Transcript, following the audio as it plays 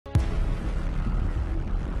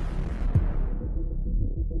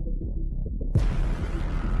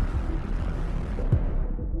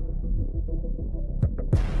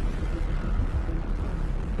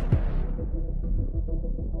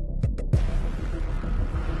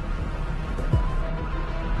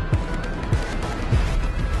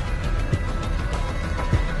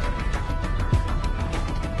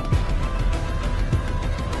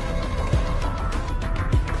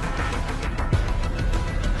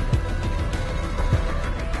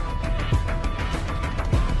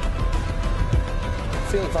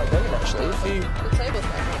it vibrating actually. If you... The table's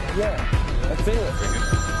vibrating? Yeah, I feel it.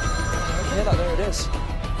 Yeah, that, there it is.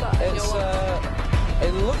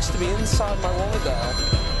 It looks to be inside my wallet there.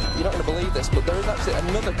 You're not going to believe this, but there is actually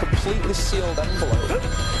another completely sealed envelope.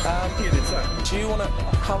 Do you want to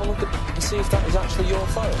have a look at and see if that is actually your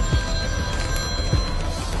phone?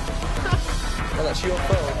 And that's your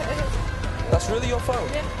phone. That's really your phone?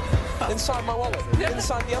 Yeah. Inside my wallet? Yeah.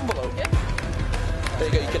 Inside the envelope? Yeah. There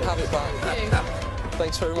you go, you can have it back.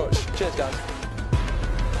 Thanks very much. Cheers, guys.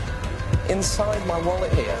 Inside my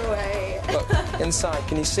wallet here. No way. Look, inside,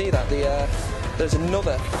 can you see that? There's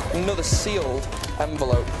another sealed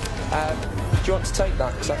envelope. Do you want to take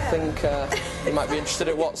that? Because I think you might be interested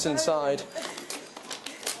in what's inside.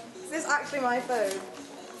 Is this actually my phone?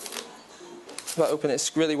 But open it,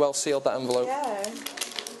 it's really well sealed, that envelope. Yeah.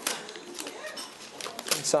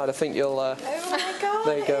 Inside, I think you'll... oh my god,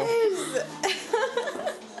 there you go. it is!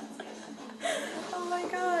 Oh my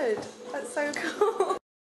god, that's so cool.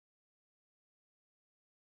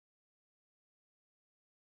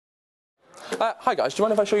 Hi guys, do you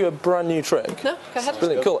mind if I show you a brand new trick? No, go ahead.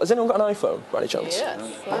 Brilliant, cool. Has anyone got an iPhone by any chance? Yes.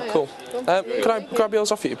 Oh, cool. Can I grab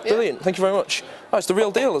yours off you? Yeah. Brilliant, thank you very much. Oh, it's the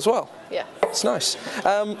real deal as well. Yeah. It's nice.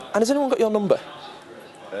 And has anyone got your number?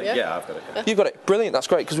 Yeah, I've got it. Yeah. You've got it. Brilliant, that's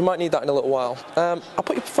great, because we might need that in a little while. I'll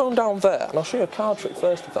put your phone down there, and I'll show you a card trick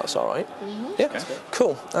first, if that's all right. Yeah, okay.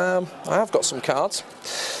 Cool. I have got some cards,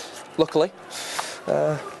 luckily.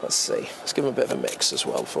 Let's see. Let's give them a bit of a mix as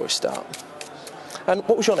well before we start. And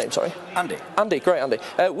what was your name, sorry? Andy. Andy, great, Andy.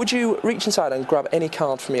 Would you reach inside and grab any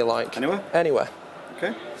card from you like? Anywhere? Anywhere.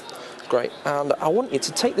 Okay. Great. And I want you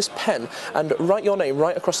to take this pen and write your name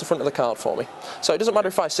right across the front of the card for me. So it doesn't matter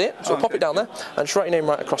if I see it, so pop it down there and just write your name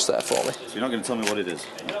right across there for me. So you're not going to tell me what it is?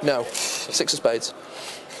 No. Six of spades.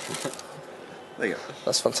 There you go.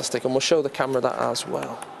 That's fantastic. And we'll show the camera that as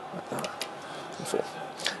well. Like that. Wonderful.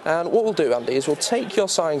 And what we'll do, Andy, is we'll take your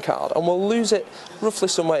signed card and we'll lose it roughly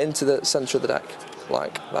somewhere into the centre of the deck,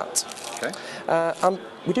 like that. Okay. And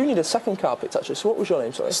we do need a second card picked, actually. So what was your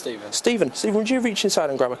name, sorry? Stephen. Stephen, would you reach inside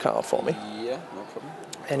and grab a card for me? Yeah, no problem.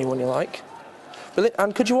 Anyone you like. Brilliant.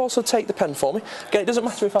 And could you also take the pen for me? Again, it doesn't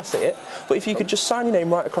matter if I see it, but if you could just sign your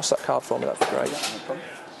name right across that card for me, that'd be great. Yeah, no problem.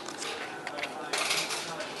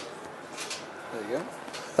 There you go.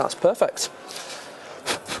 That's perfect.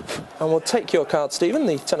 And we'll take your card, Stephen,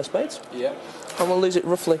 the 10 of spades. Yeah. And we'll lose it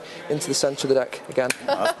roughly into the centre of the deck again.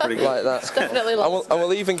 That's pretty good. Like that. Definitely and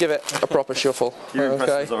we'll even give it a proper shuffle. You're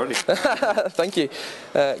impressed already. Thank you.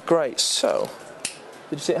 Great. So,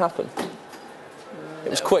 did you see it happen? It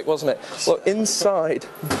was quick, wasn't it? Look,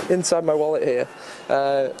 inside my wallet here,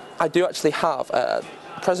 I do actually have a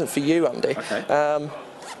present for you, Andy. Okay.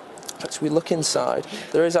 As we look inside,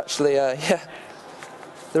 there is actually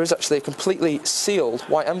there is actually a completely sealed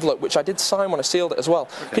white envelope, which I did sign when I sealed it as well.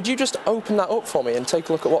 Okay. Could you just open that up for me and take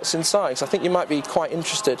a look at what's inside? Because I think you might be quite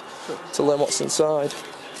interested to learn what's inside.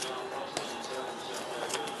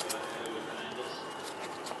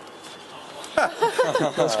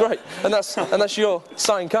 That's great. And that's your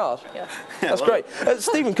signed card? Yeah. That's great.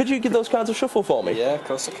 Stephen, could you give those cards a shuffle for me? Yeah, of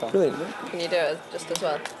course I can. Brilliant. Can you do it just as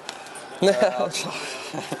well?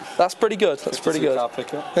 That's pretty good. That's pretty good. Card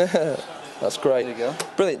picker. That's great. There you go.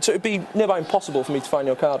 Brilliant. So it'd be nearby impossible for me to find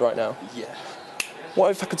your card right now? Yeah. What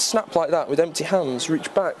if I could snap like that with empty hands,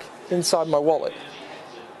 reach back inside my wallet,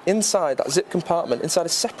 inside that zip compartment, inside a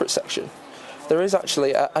separate section, there is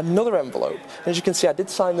actually another envelope. And as you can see, I did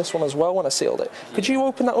sign this one as well when I sealed it. Could you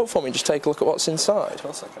open that up for me and just take a look at what's inside? Of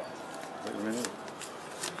course I can.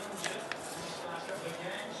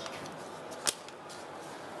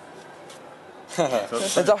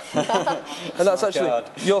 And that's actually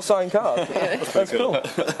your signed card. Yeah. That's cool.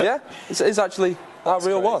 Yeah, it's actually our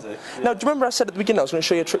real one. Yeah. Now, do you remember I said at the beginning I was going to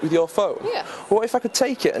show you a trick with your phone? Yeah. What if I could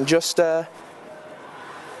take it and just have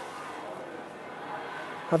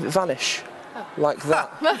it vanish like that?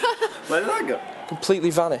 Where did that go? Completely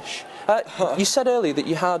vanish. You said earlier that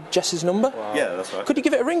you had Jess's number. Wow. Yeah, that's right. Could you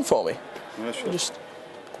give it a ring for me? Yeah, sure. Just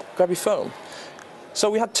grab your phone. So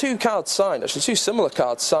we had two cards signed, actually, two similar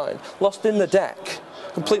cards signed, lost in the deck,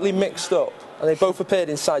 completely mixed up, and they both appeared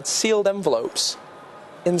inside sealed envelopes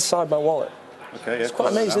inside my wallet. Okay, yeah. It's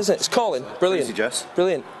quite amazing, isn't it? It's calling. Brilliant. Easy, Jess.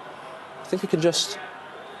 Brilliant. I think we can just...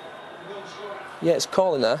 Yeah, it's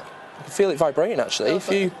calling there. I can feel it vibrating, actually. If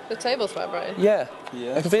you... The table's vibrating? Yeah.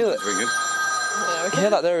 I can feel it. Very good. Yeah, You hear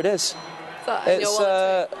that? There it is. Is that in your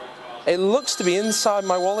wallet it looks to be inside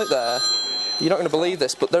my wallet there. You're not going to believe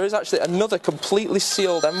this, but there is actually another completely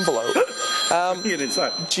sealed envelope.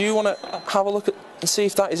 Do you want to have a look at and see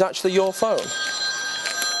if that is actually your phone?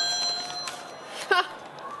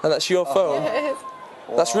 And that's your phone. Yeah, it is.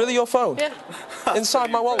 That's really your phone? Yeah.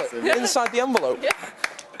 Inside my wallet? Yeah. Inside the envelope? Yeah.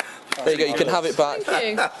 There you go, you can have it back.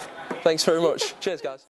 Thank you. Thanks very much. Cheers, guys.